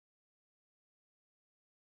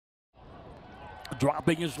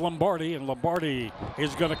Dropping is Lombardi, and Lombardi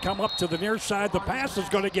is going to come up to the near side. The pass is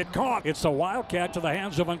going to get caught. It's a wildcat to the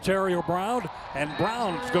hands of Ontario Brown, and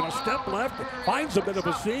Brown's going to step left, finds a bit of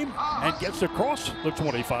a seam, and gets across the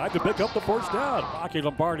 25 to pick up the first down. Rocky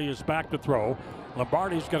Lombardi is back to throw.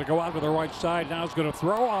 Lombardi's going to go out to the right side. Now he's going to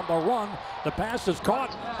throw on the run. The pass is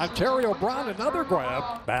caught. Ontario Brown, another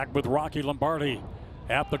grab. Back with Rocky Lombardi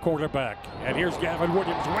at the quarterback. And here's Gavin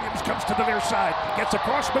Williams. Williams comes to the near side. Gets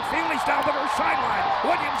across midfield. He's down the near sideline.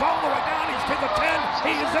 Williams all the way down. He's to the 10.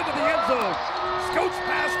 He is into the end zone. Scoots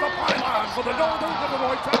past the pylon for the Northern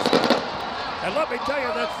Illinois touchdown. And let me tell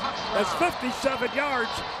you, that's 57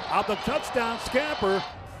 yards of the touchdown scamper.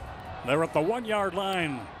 They're at the 1 yard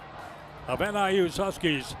line of NIU's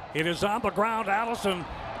Huskies. It is on the ground. Allison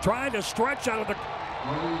trying to stretch out of the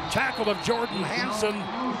tackle of Jordan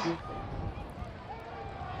Hansen.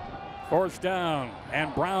 Fourth down,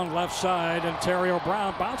 and Brown left side. Ontario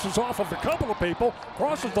Brown bounces off of a couple of people,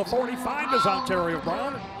 crosses the 45 as Ontario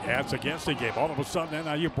Brown. Yeah, it's a guessing game. All of a sudden,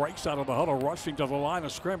 NIU breaks out of the huddle, rushing to the line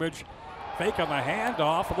of scrimmage. Fake on the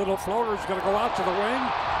handoff. A little floater is going to go out to the wing.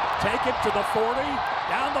 Take it to the 40,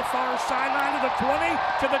 down the far sideline to the 20,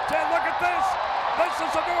 to the 10. Look at this. This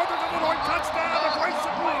is a Northern Illinois touchdown to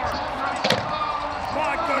Grayson Barnes.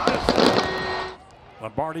 My goodness.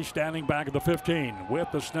 Lombardi standing back at the 15 with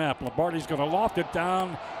the snap. Lombardi's going to loft it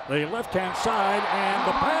down the left-hand side, and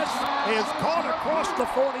the pass is caught across the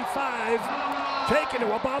 45, taken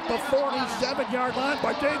to about the 47-yard line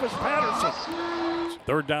by Davis Patterson.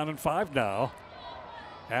 Third down and 5 now,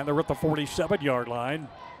 and they're at the 47-yard line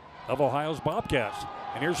of Ohio's Bobcats.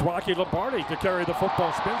 And here's Rocky Lombardi to carry the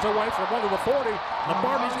football. Spins away from under the 40.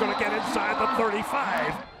 Lombardi's going to get inside the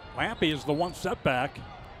 35. Lampy is the one setback.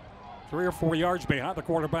 3 or 4 yards behind the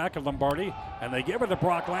quarterback of Lombardi, and they give it to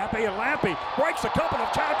Brock Lampy, and Lampy breaks a couple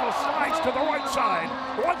of tackles, slides to the right side,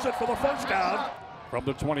 runs it for the first down. From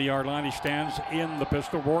the 20-yard line, he stands in the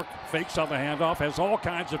pistol work, fakes on the handoff, has all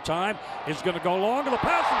kinds of time, is going to go long, and the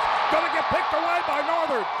pass is going to get picked away by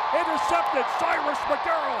Northern. Intercepted. Cyrus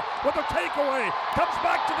McGarrell with a takeaway, comes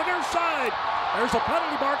back to the near side. There's a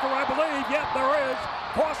penalty marker, I believe. Yep, there is.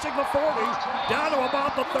 Crossing the 40, down to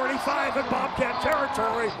about the 35 in Bobcat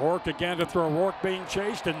territory. Rourke again to throw. Rourke being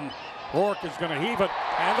chased, and Rourke is going to heave it.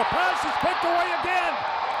 And the pass is picked away again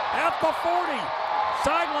at the 40.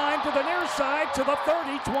 Sideline to the near side to the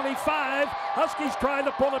 30, 25. Huskies trying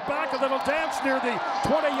to pull it back. A little dance near the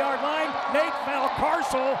 20-yard line. Nate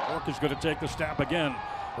Valcarcel. Rourke is going to take the snap again.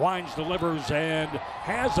 Winds, delivers, and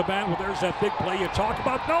has the man. Well, there's that big play you talk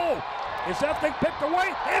about. No! Is that thing picked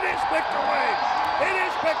away? It is picked away! It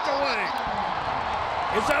is picked away!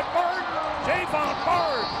 Is that Byrd? JaVaughn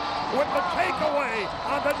Byrd with the takeaway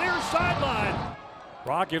on the near sideline.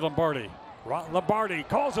 Rocky Lombardi. Lombardi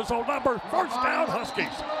calls his own number. First down,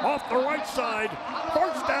 Huskies. Off the right side.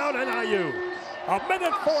 First down, NIU.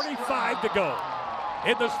 1:45 to go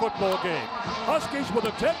in this football game. Huskies with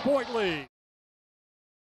a 10-point lead.